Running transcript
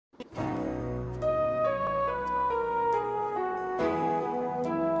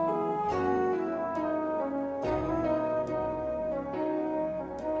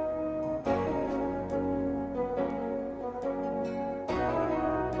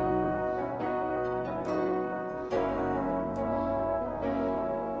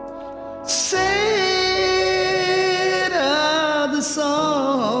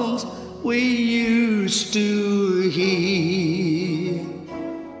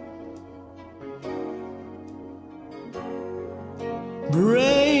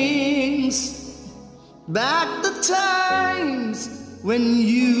brings back the times when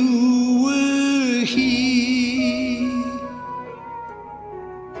you were here.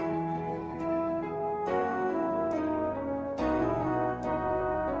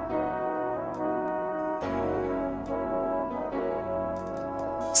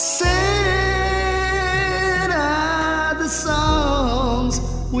 Sad are the songs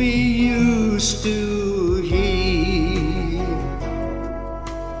we used to hear,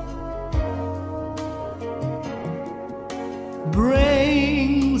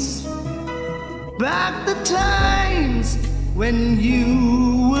 brings back the times when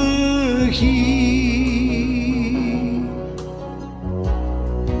you were here.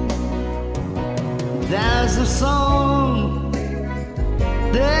 There's a song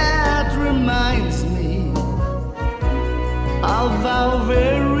that reminds me of our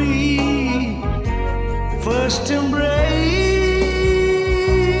very first embrace.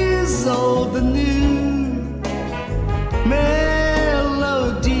 Oh, the new melodies,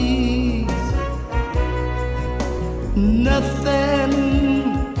 nothing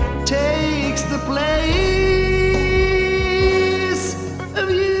takes the place of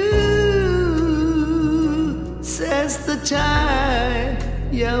you since the time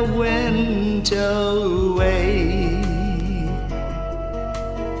you went away.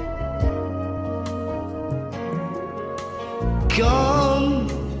 Gone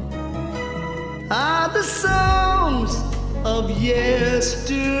are the songs of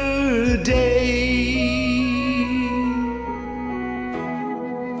yesterday.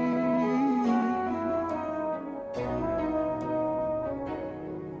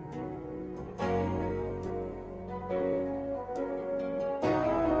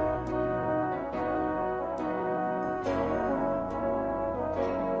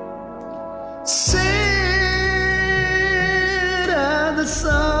 Sad are the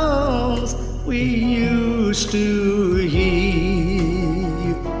songs we used to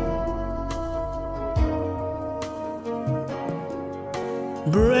hear,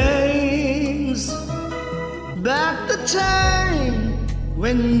 brings back the time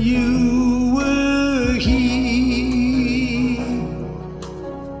when you were here.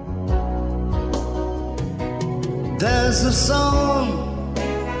 There's a song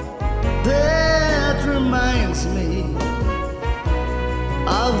that reminds me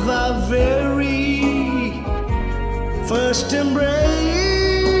of our very first embrace,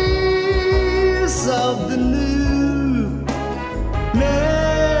 of the new melodies.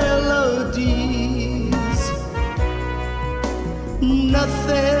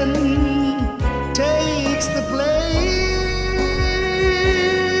 Nothing takes the place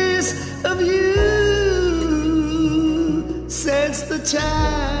of you since the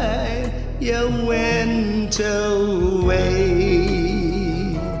time you went away.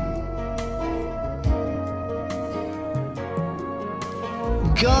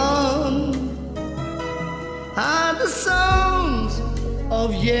 Gone are the songs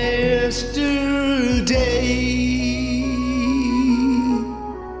of yesterday.